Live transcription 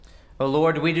O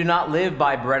Lord, we do not live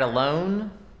by bread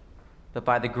alone, but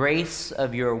by the grace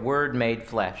of your word made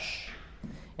flesh.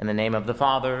 In the name of the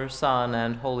Father, Son,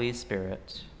 and Holy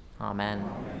Spirit. Amen.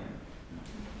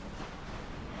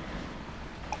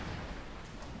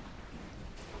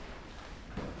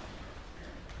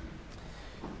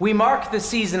 We mark the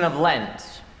season of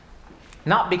Lent,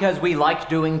 not because we like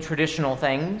doing traditional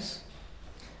things,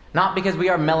 not because we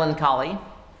are melancholy,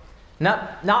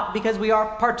 not because we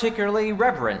are particularly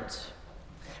reverent.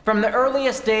 From the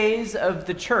earliest days of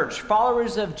the church,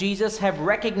 followers of Jesus have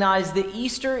recognized that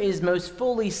Easter is most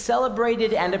fully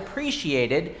celebrated and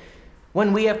appreciated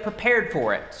when we have prepared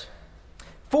for it.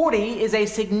 40 is a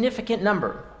significant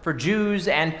number for Jews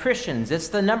and Christians. It's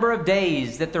the number of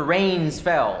days that the rains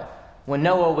fell when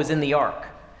Noah was in the ark,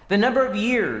 the number of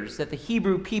years that the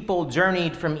Hebrew people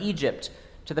journeyed from Egypt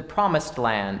to the promised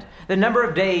land, the number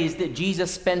of days that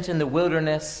Jesus spent in the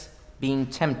wilderness being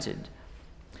tempted.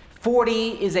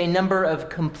 40 is a number of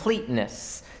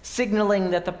completeness,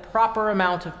 signaling that the proper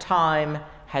amount of time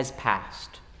has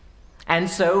passed. And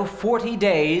so 40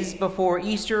 days before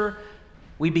Easter,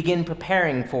 we begin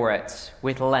preparing for it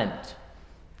with Lent,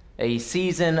 a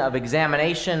season of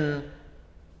examination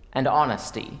and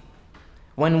honesty,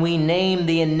 when we name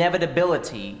the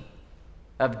inevitability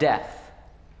of death,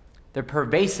 the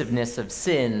pervasiveness of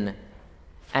sin,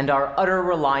 and our utter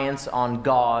reliance on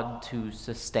God to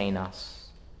sustain us.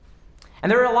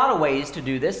 And there are a lot of ways to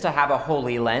do this, to have a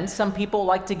holy Lent. Some people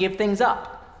like to give things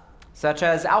up, such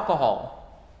as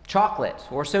alcohol, chocolate,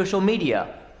 or social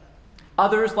media.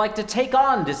 Others like to take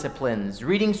on disciplines,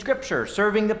 reading scripture,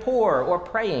 serving the poor, or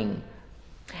praying.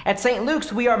 At St.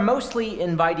 Luke's, we are mostly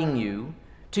inviting you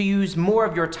to use more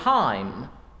of your time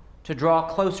to draw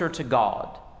closer to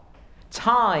God.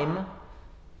 Time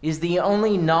is the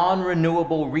only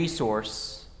non-renewable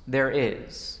resource there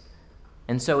is,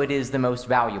 and so it is the most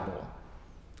valuable.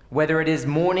 Whether it is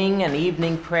morning and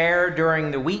evening prayer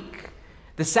during the week,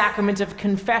 the sacrament of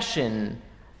confession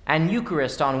and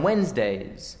Eucharist on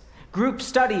Wednesdays, group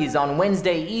studies on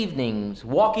Wednesday evenings,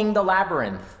 walking the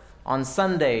labyrinth on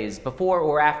Sundays before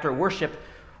or after worship,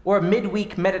 or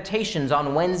midweek meditations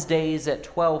on Wednesdays at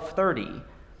 12:30,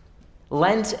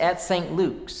 Lent at St.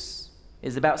 Luke's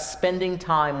is about spending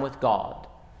time with God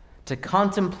to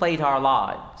contemplate our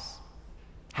lives,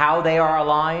 how they are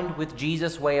aligned with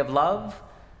Jesus' way of love,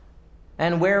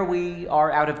 and where we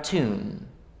are out of tune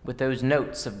with those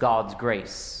notes of God's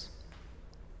grace.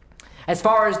 As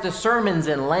far as the sermons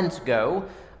in Lent go,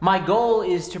 my goal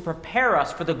is to prepare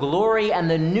us for the glory and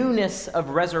the newness of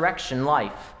resurrection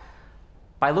life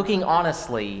by looking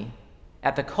honestly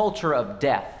at the culture of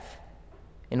death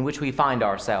in which we find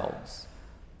ourselves.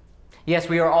 Yes,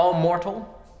 we are all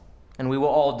mortal, and we will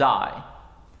all die.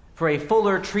 For a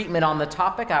fuller treatment on the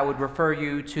topic, I would refer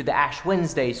you to the Ash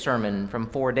Wednesday sermon from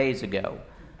 4 days ago.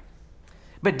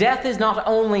 But death is not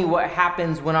only what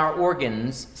happens when our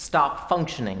organs stop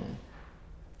functioning.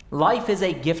 Life is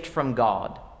a gift from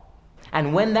God,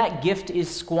 and when that gift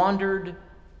is squandered,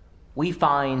 we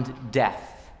find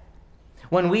death.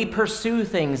 When we pursue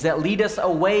things that lead us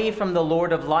away from the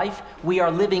Lord of life, we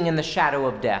are living in the shadow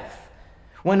of death.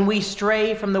 When we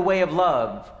stray from the way of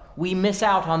love, we miss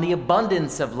out on the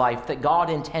abundance of life that God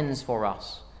intends for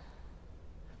us.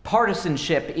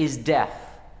 Partisanship is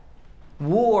death.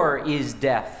 War is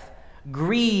death.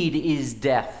 Greed is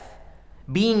death.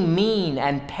 Being mean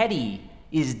and petty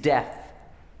is death.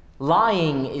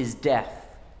 Lying is death.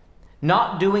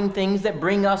 Not doing things that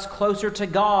bring us closer to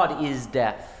God is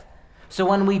death. So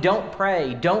when we don't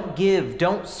pray, don't give,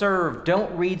 don't serve,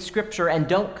 don't read scripture, and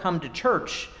don't come to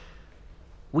church,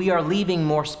 we are leaving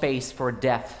more space for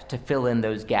death to fill in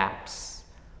those gaps.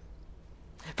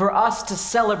 For us to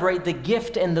celebrate the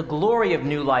gift and the glory of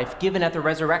new life given at the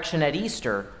resurrection at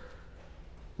Easter,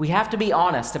 we have to be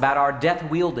honest about our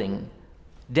death-wielding,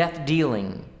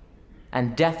 death-dealing,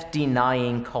 and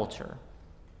death-denying culture.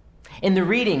 In the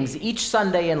readings each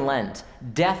Sunday in Lent,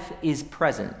 death is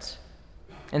present.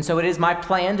 And so it is my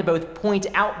plan to both point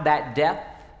out that death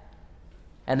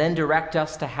and then direct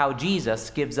us to how Jesus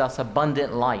gives us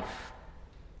abundant life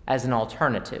as an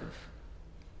alternative.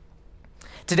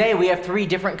 Today we have 3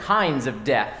 different kinds of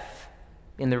death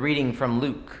in the reading from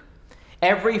Luke.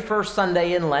 Every first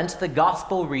Sunday in Lent, the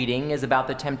gospel reading is about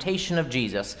the temptation of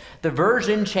Jesus. The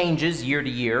version changes year to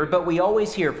year, but we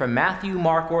always hear from Matthew,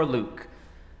 Mark, or Luke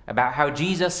about how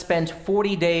Jesus spent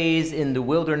 40 days in the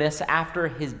wilderness after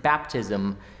his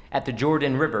baptism at the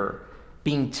Jordan River,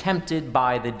 being tempted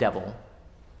by the devil.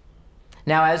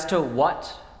 Now, as to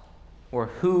what or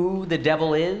who the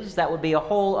devil is, that would be a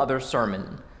whole other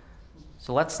sermon.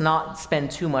 So let's not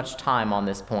spend too much time on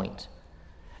this point.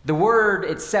 The word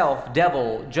itself,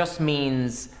 devil, just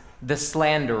means the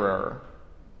slanderer.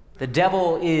 The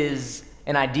devil is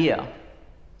an idea,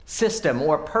 system,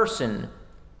 or person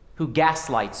who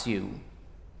gaslights you,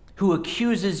 who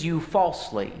accuses you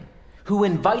falsely, who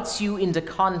invites you into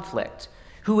conflict,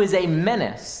 who is a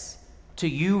menace to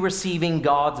you receiving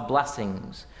God's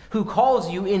blessings, who calls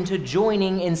you into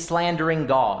joining in slandering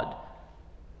God,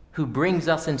 who brings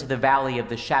us into the valley of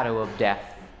the shadow of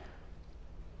death.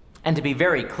 And to be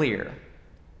very clear,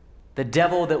 the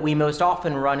devil that we most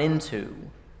often run into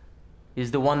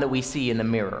is the one that we see in the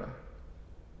mirror.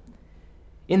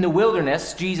 In the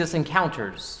wilderness, Jesus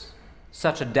encounters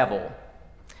such a devil.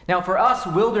 Now, for us,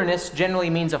 wilderness generally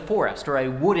means a forest or a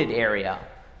wooded area,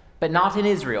 but not in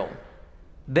Israel.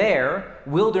 There,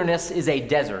 wilderness is a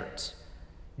desert.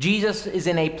 Jesus is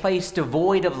in a place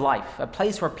devoid of life, a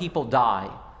place where people die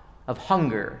of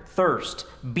hunger, thirst,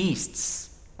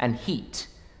 beasts, and heat.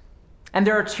 And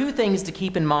there are two things to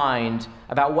keep in mind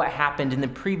about what happened in the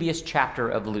previous chapter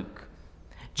of Luke.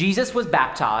 Jesus was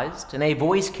baptized, and a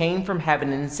voice came from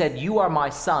heaven and said, "You are my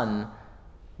son,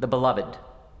 the beloved."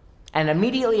 And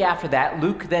immediately after that,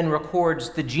 Luke then records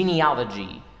the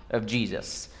genealogy of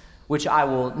Jesus, which I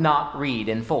will not read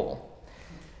in full.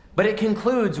 But it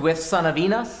concludes with son of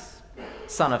Enos,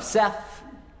 son of Seth,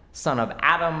 son of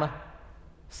Adam,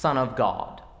 son of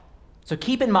God. So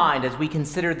keep in mind, as we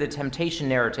consider the temptation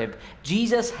narrative,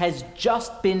 Jesus has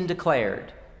just been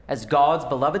declared as God's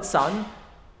beloved son,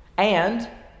 and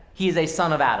he is a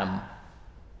son of Adam.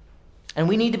 And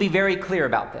we need to be very clear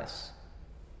about this.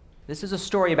 This is a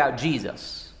story about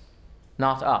Jesus,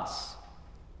 not us.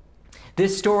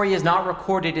 This story is not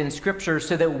recorded in Scripture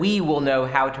so that we will know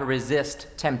how to resist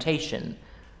temptation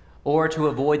or to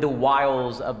avoid the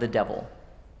wiles of the devil.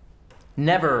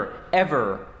 Never,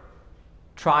 ever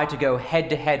try to go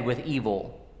head-to-head with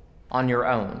evil on your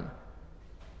own.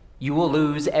 You will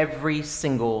lose every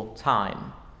single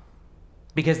time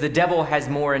because the devil has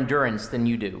more endurance than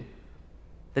you do.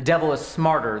 The devil is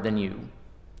smarter than you.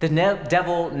 The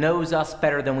devil knows us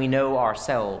better than we know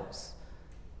ourselves.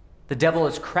 The devil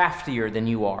is craftier than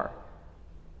you are.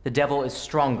 The devil is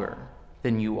stronger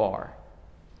than you are.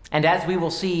 And as we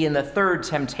will see in the third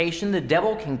temptation, the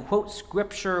devil can quote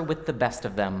Scripture with the best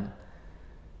of them.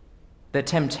 The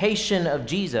temptation of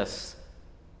Jesus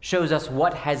shows us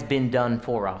what has been done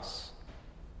for us,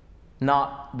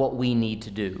 not what we need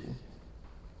to do.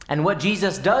 And what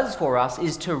Jesus does for us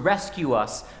is to rescue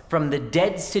us from the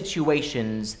dead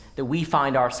situations that we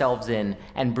find ourselves in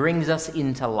and brings us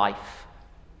into life.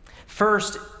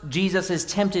 First, Jesus is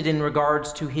tempted in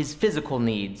regards to his physical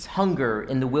needs, hunger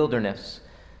in the wilderness.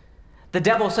 The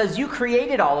devil says, "You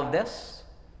created all of this.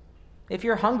 If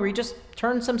you're hungry, just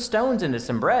turn some stones into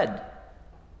some bread."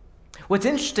 What's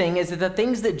interesting is that the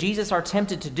things that Jesus are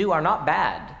tempted to do are not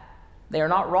bad. They are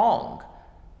not wrong.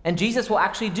 And Jesus will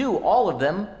actually do all of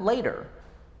them later.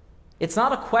 It's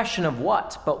not a question of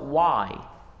what, but why.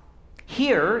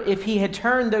 Here, if he had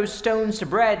turned those stones to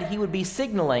bread, he would be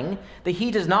signaling that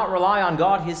he does not rely on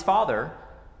God his Father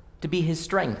to be his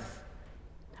strength.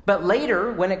 But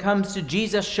later, when it comes to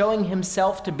Jesus showing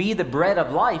himself to be the bread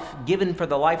of life given for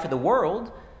the life of the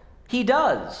world, he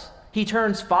does. He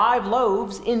turns 5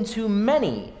 loaves into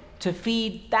many to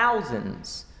feed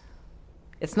thousands.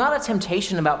 It's not a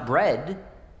temptation about bread.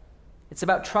 It's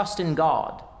about trust in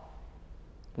God.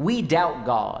 We doubt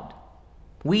God.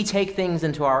 We take things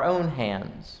into our own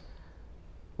hands,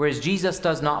 whereas Jesus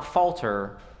does not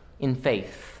falter in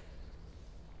faith.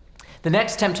 The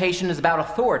next temptation is about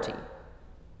authority.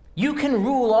 "You can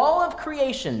rule all of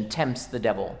creation," tempts the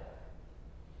devil.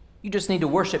 "You just need to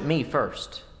worship me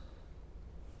first."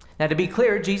 Now, to be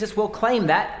clear, Jesus will claim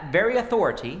that very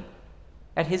authority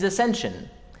at his ascension.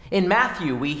 In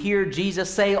Matthew, we hear Jesus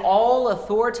say, "All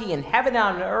authority in heaven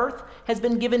and on earth has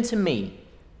been given to me.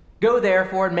 Go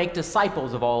therefore and make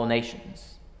disciples of all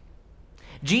nations."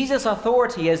 Jesus'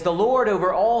 authority as the Lord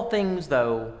over all things,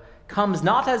 though, comes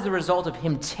not as the result of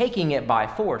him taking it by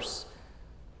force,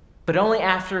 but only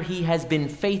after he has been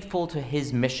faithful to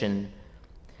his mission.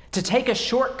 To take a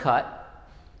shortcut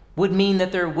would mean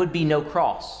that there would be no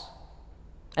cross.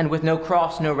 And with no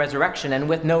cross, no resurrection. And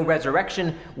with no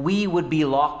resurrection, we would be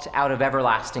locked out of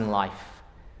everlasting life.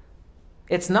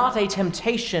 It's not a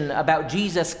temptation about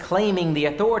Jesus claiming the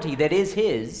authority that is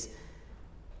his.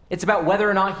 It's about whether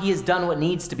or not he has done what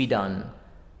needs to be done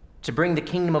to bring the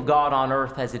kingdom of God on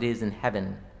earth as it is in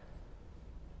heaven.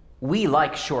 We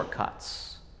like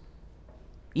shortcuts,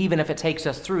 even if it takes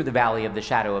us through the valley of the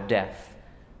shadow of death.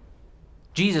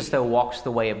 Jesus, though, walks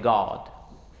the way of God.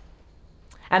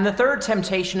 And the third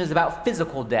temptation is about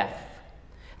physical death.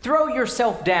 Throw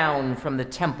yourself down from the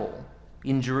temple.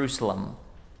 in Jerusalem.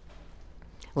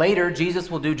 Later, Jesus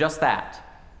will do just that.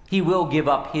 He will give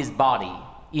up his body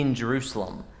in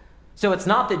Jerusalem. So it's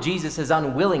not that Jesus is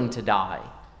unwilling to die.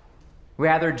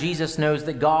 Rather, Jesus knows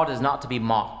that God is not to be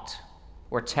mocked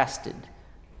or tested.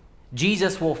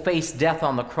 Jesus will face death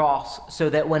on the cross so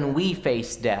that when we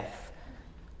face death,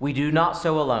 we do not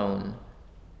so alone,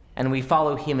 and we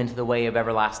follow him into the way of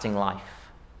everlasting life.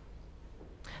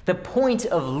 The point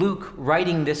of Luke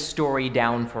writing this story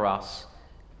down for us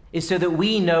is so that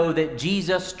we know that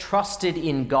Jesus trusted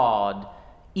in God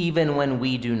even when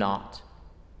we do not.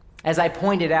 As I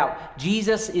pointed out,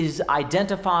 Jesus is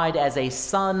identified as a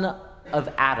son of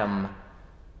Adam.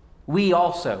 We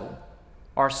also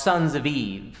are sons of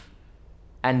Eve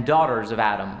and daughters of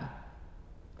Adam.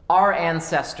 Our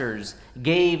ancestors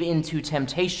gave into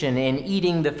temptation in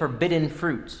eating the forbidden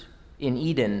fruit in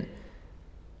Eden,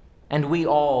 and we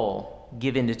all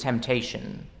give into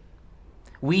temptation.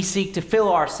 We seek to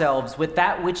fill ourselves with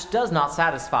that which does not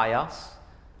satisfy us.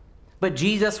 But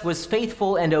Jesus was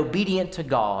faithful and obedient to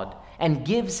God and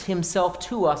gives himself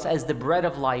to us as the bread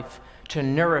of life to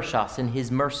nourish us in his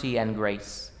mercy and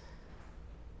grace.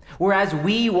 Whereas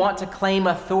we want to claim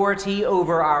authority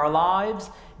over our lives,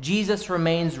 Jesus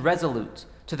remains resolute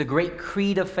to the great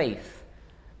creed of faith.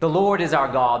 The Lord is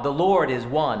our God, the Lord is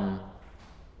one.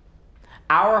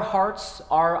 Our hearts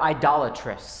are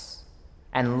idolatrous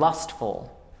and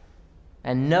lustful,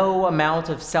 and no amount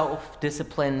of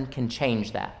self-discipline can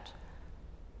change that.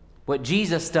 What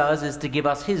Jesus does is to give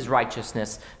us his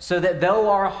righteousness, so that though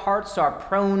our hearts are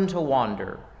prone to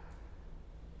wander,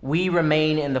 we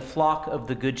remain in the flock of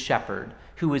the Good Shepherd,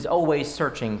 who is always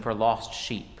searching for lost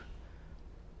sheep.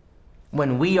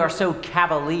 When we are so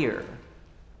cavalier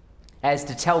as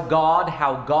to tell God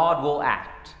how God will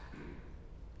act,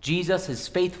 Jesus is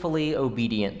faithfully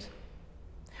obedient.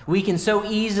 We can so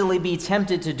easily be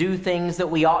tempted to do things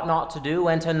that we ought not to do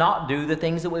and to not do the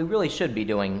things that we really should be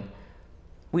doing.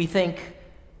 We think,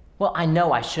 well, I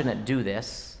know I shouldn't do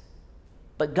this,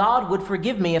 but God would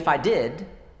forgive me if I did,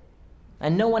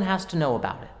 and no one has to know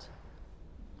about it.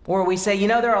 Or we say,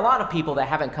 there are a lot of people that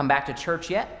haven't come back to church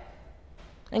yet,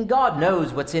 and God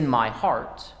knows what's in my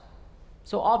heart,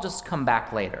 so I'll just come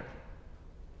back later.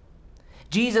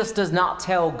 Jesus does not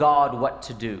tell God what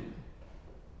to do.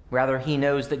 Rather, he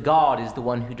knows that God is the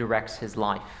one who directs his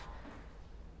life.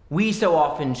 We so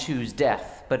often choose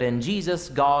death, but in Jesus,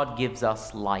 God gives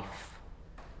us life.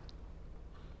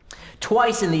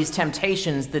 Twice in these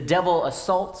temptations, the devil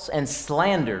assaults and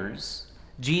slanders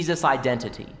Jesus'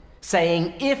 identity,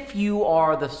 saying, "If you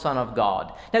are the Son of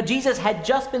God." Now, Jesus had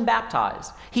just been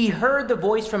baptized. He heard the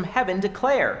voice from heaven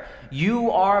declare,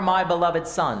 "You are my beloved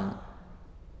Son."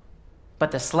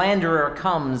 But the slanderer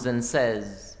comes and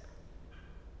says,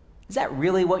 "Is that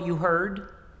really what you heard?"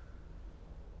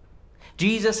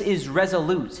 Jesus is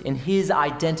resolute in his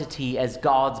identity as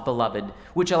God's beloved,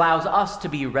 which allows us to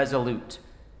be resolute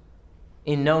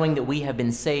in knowing that we have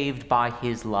been saved by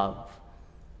his love.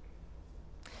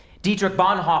 Dietrich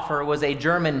Bonhoeffer was a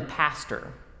German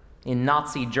pastor in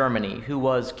Nazi Germany who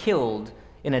was killed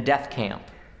in a death camp.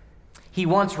 He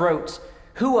once wrote,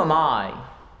 "Who am I?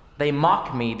 They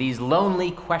mock me, these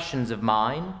lonely questions of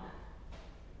mine.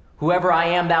 Whoever I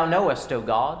am thou knowest, O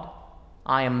God,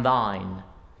 I am thine."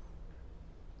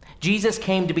 Jesus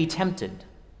came to be tempted,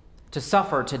 to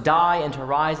suffer, to die, and to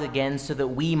rise again so that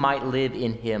we might live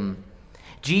in him.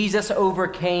 Jesus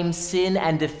overcame sin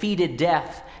and defeated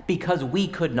death because we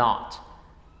could not.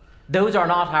 Those are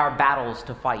not our battles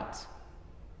to fight.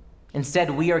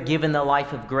 Instead, we are given the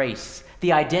life of grace,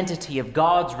 the identity of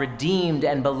God's redeemed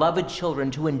and beloved children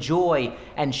to enjoy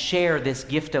and share this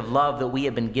gift of love that we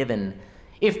have been given.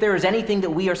 If there is anything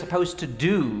that we are supposed to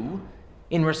do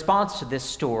in response to this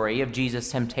story of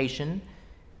Jesus' temptation,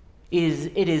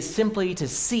 it is simply to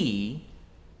see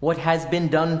what has been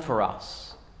done for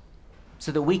us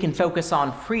so that we can focus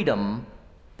on freedom,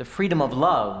 the freedom of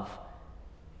love,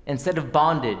 instead of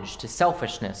bondage to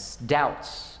selfishness,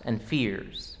 doubts, and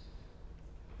fears.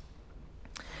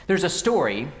 There's a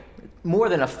story, more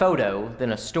than a photo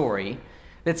than a story,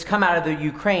 that's come out of the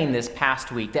Ukraine this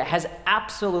past week that has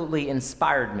absolutely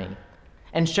inspired me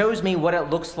and shows me what it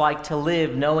looks like to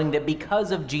live knowing that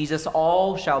because of Jesus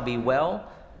all shall be well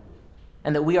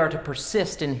and that we are to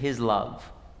persist in his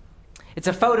love. It's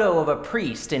a photo of a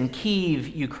priest in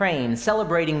Kyiv, Ukraine,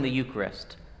 celebrating the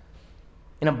Eucharist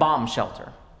in a bomb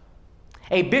shelter.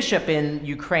 A bishop in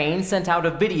Ukraine sent out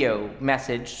a video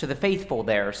message to the faithful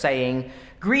there saying,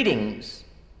 "Greetings,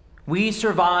 we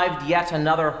survived yet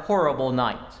another horrible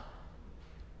night.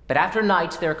 But after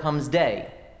night there comes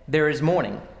day, there is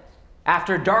morning.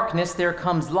 After darkness, there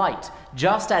comes light,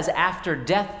 just as after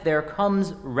death, there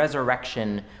comes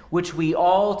resurrection, which we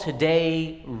all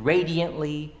today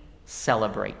radiantly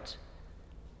celebrate.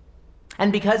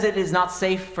 And because it is not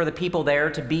safe for the people there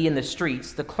to be in the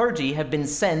streets, the clergy have been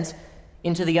sent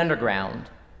into the underground,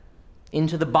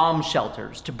 into the bomb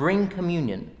shelters, to bring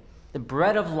communion, the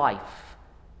bread of life,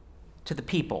 to the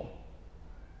people.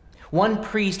 One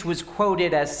priest was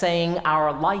quoted as saying,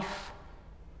 "Our life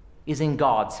is in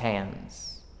God's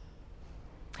hands."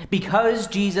 Because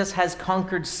Jesus has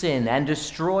conquered sin and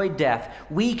destroyed death,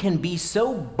 we can be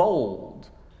so bold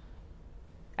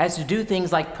as to do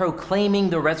things like proclaiming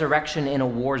the resurrection in a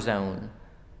war zone,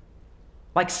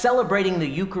 like celebrating the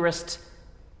Eucharist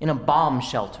in a bomb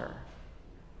shelter,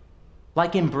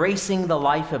 like embracing the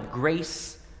life of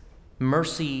grace,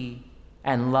 mercy,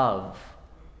 and love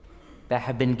that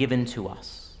have been given to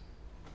us.